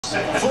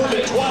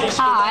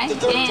Hi,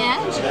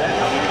 and,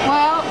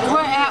 well,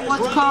 we're at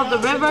what's called the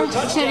River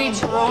City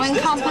Brewing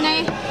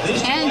Company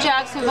in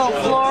Jacksonville,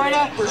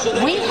 Florida.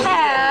 We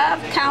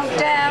have,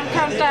 countdown, we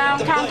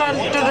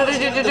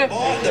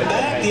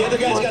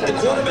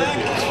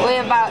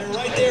have about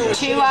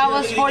 2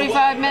 hours,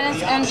 45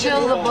 minutes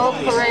until the boat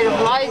parade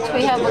of lights.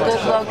 We have a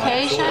good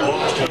location,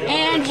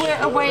 and we're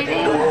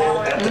awaiting.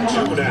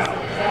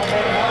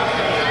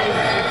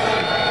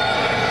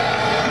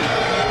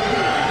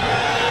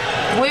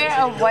 We're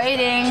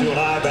awaiting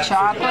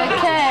chocolate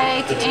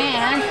cake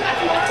and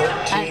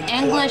an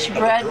English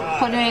bread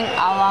pudding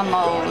a la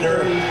mode.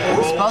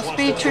 It's supposed to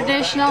be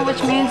traditional,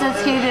 which means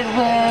it's heated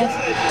with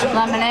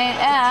lemonade,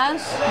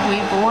 as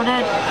we've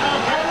ordered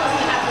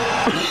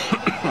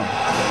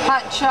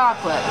hot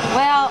chocolate.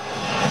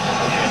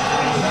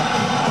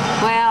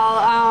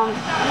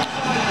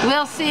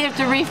 We'll see if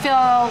the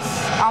refills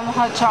on the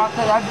hot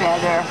chocolate are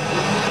better.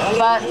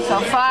 But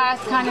so far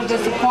it's kind of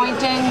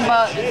disappointing,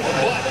 but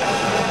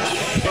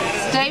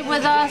stay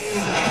with us.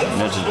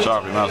 Mention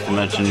chocolate, not to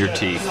mention your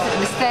teeth.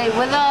 Stay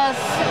with us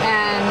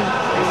and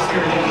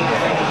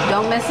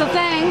don't miss a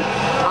thing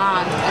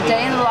on A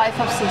Day in the Life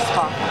of Sea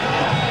Sparkle.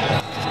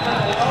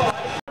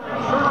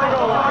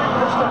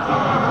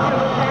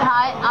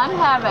 I'm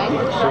having,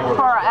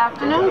 for our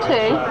afternoon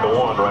tea,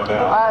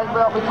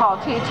 what we call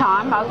tea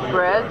time, house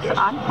breads,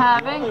 I'm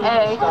having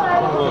a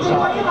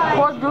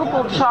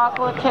quadruple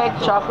chocolate cake,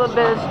 chocolate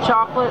bits,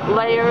 chocolate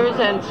layers,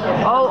 and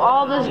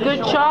all this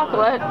good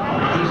chocolate,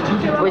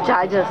 which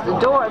I just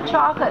adore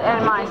chocolate.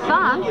 And my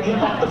son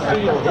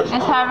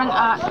is having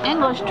an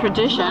English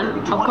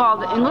tradition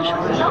called the English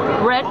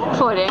bread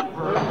pudding,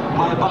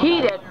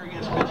 heated,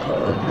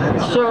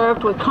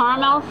 served with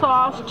caramel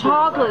sauce,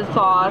 chocolate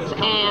sauce,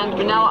 and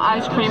vanilla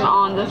ice cream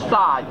on the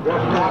side.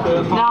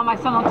 Now my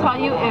son will tell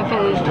you if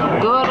it is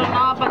good or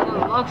not, but it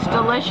looks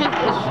delicious.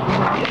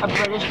 It's a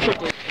British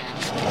tradition.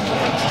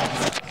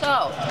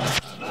 So,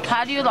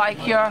 how do you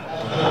like your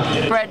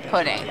bread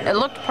pudding? It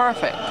looked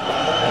perfect.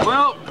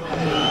 Well,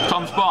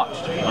 some spots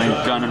I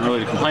ain't got nothing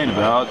really to complain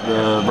about.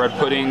 The bread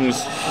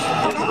pudding's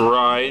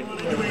right,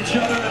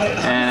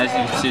 and as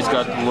you can see, it's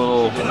got the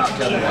little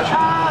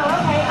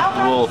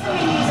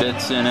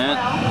bits in it.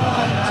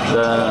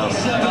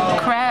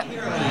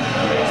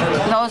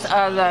 Those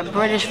are the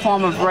British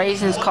form of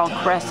raisins called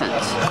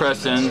crescents.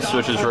 Crescents,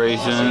 which is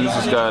raisins.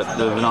 It's got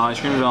the vanilla ice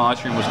cream. The vanilla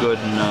ice cream was good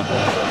and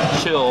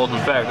chilled. In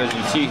fact, as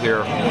you see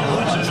here,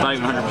 it's not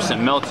even 100%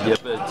 melted yet,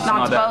 but it's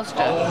not supposed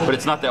to. But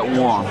it's not that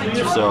warm,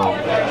 so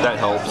that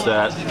helps.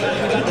 That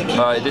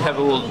it did have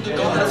a little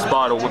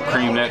spot of whipped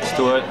cream next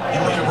to it.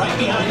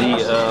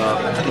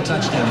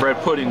 The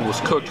bread pudding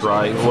was cooked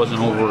right. It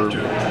wasn't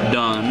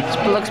overdone.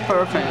 It looks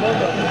perfect.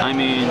 I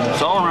mean,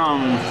 it's all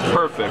around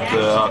perfect.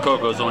 The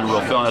cocoa is only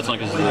real filling. That's only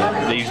because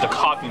they used a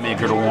coffee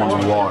maker to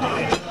warm the water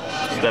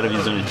instead of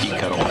using a tea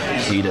kettle to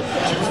heat it.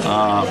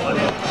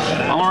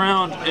 All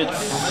around,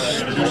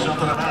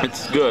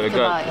 it's good. I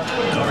got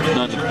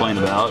nothing to complain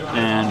about,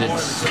 and it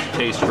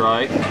tastes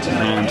right,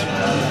 and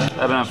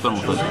I've been having fun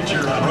with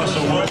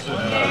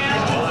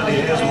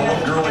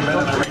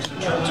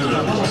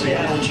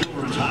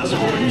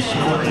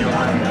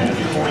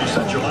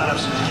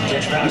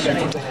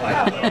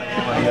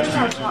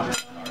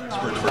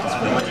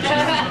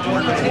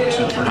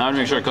I have to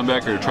make sure I come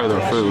back here to try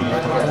their food,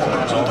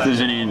 if there's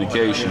any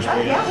indication. If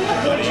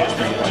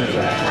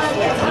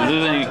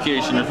there's any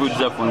indication, their food's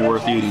definitely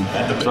worth eating.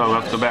 So I'll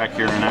have to go back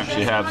here and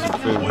actually have some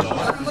food,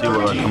 see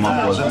what I come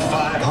up with.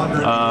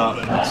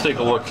 Let's take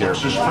a look here.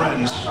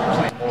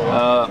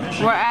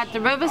 We're at the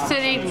River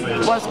City,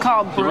 what's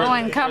called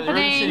Brewing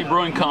Company. River City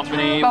Brewing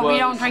Company. But we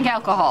don't drink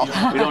alcohol.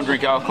 We don't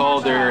drink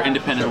alcohol. They're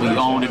independently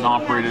owned and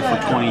operated for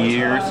 20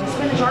 years.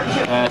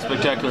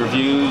 Spectacular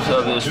views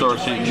of the historic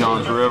St.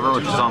 John's River,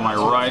 which is on my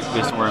right,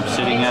 based on where I'm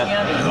sitting at.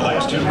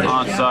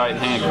 On-site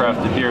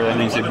handcrafted beer. That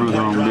means they brew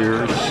their own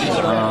beers.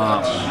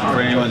 For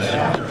anyone's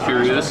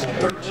curious,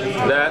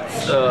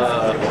 that's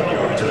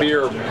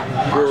beer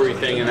brewery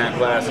thing in that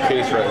glass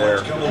case right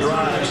there.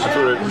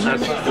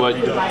 That's what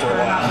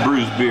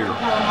brews beer.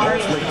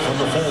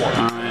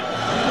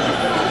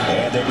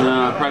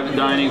 Private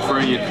dining for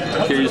any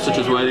occasions such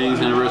as weddings,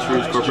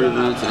 anniversaries, corporate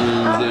events,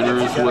 and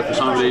dinners with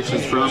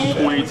accommodations from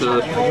 20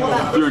 to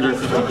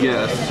 350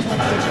 guests.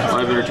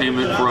 Live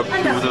entertainment for up to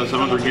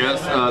 1,700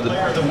 guests.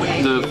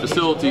 The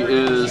facility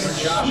is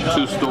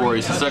 2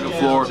 stories. The second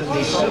floor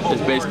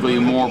is basically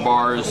more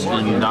bars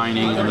and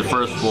dining, and the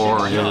first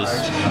floor is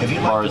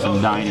bars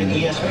and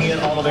dining.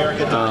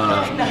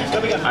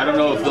 I don't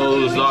know if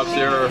those docks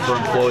there are for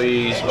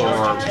employees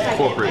or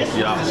corporate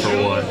yachts or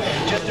what.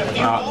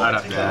 I'd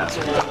have to ask.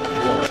 I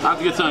have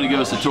to get someone to give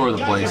us a tour of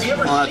the place.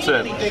 Well, that's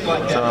it.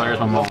 So here's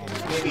my mom.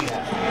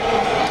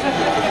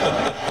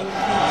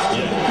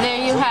 There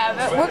you have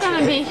it. We're going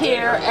to be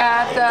here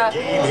at the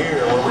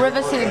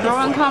River City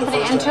Brewing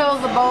Company until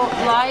the boat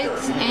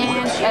lights,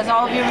 and as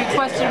all of you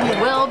requested, we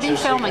will be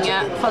filming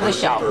it for the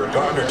show.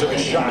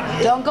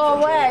 Don't go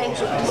away.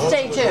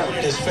 Stay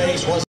tuned.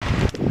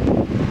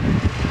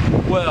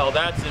 Well,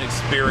 that's an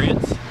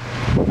experience.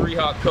 3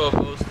 hot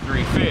cocos,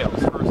 3 fails.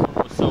 First one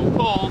was so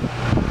cold,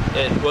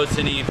 it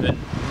wasn't even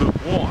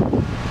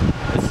lukewarm.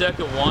 The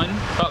second one,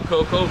 hot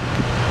cocoa,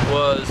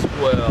 was,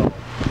 well,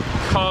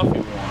 coffee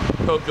warm.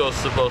 Cocoa's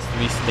supposed to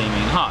be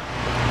steaming hot.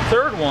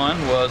 Third one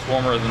was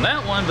warmer than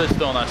that one, but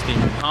still not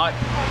steaming hot.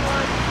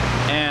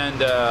 And,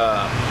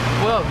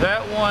 well,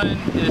 that one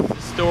is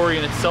the story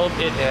in itself.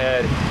 It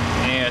had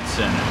ants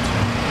in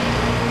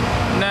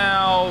it.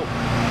 Now,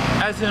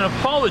 as an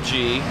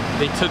apology,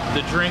 they took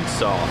the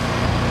drinks off.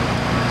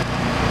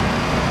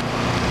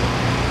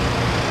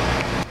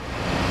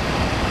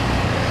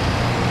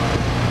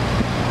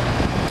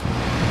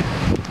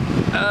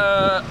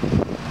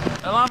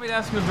 Allow me to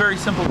ask you a very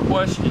simple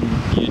question,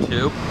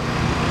 YouTube.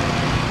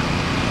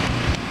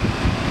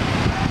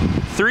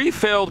 3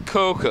 failed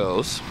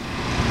cocos.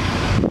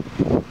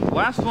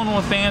 Last one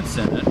with ants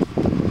in it.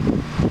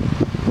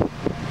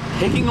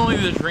 Taking only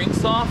the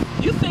drinks off?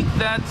 You think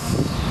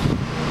that's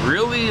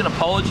really an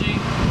apology?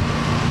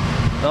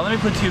 Now let me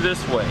put it to you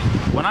this way.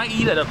 When I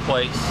eat at a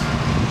place,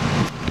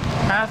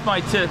 half my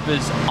tip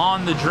is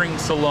on the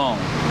drinks alone.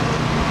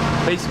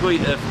 Basically,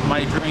 if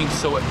my drink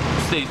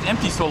stays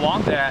empty so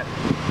long that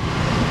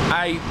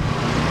I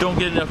don't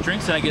get enough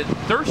drinks and I get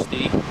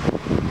thirsty,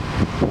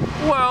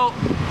 well,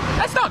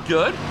 that's not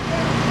good.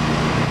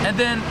 And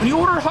then when you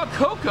order hot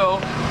cocoa,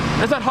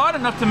 it's not hot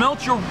enough to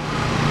melt your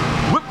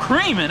whipped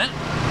cream in it.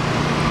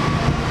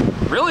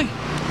 Really?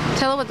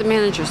 Tell her what the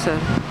manager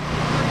said.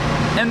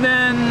 And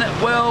then,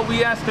 well,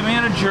 we asked the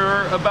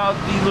manager about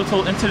the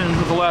little incident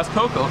with the last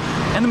cocoa,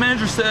 and the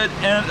manager said,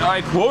 and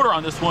I quote her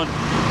on this one,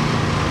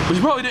 but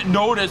you probably didn't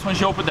notice when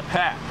she opened the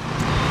pack.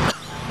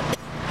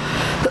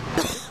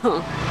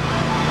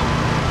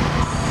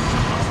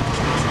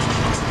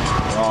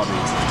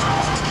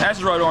 That's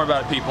just right, don't worry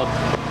about it, people.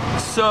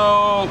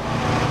 So,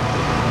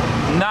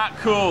 not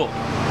cool.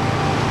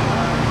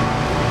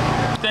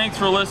 Thanks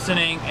for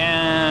listening,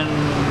 and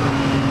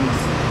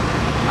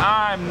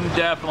I'm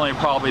definitely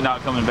probably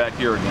not coming back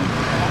here again,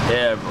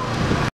 ever.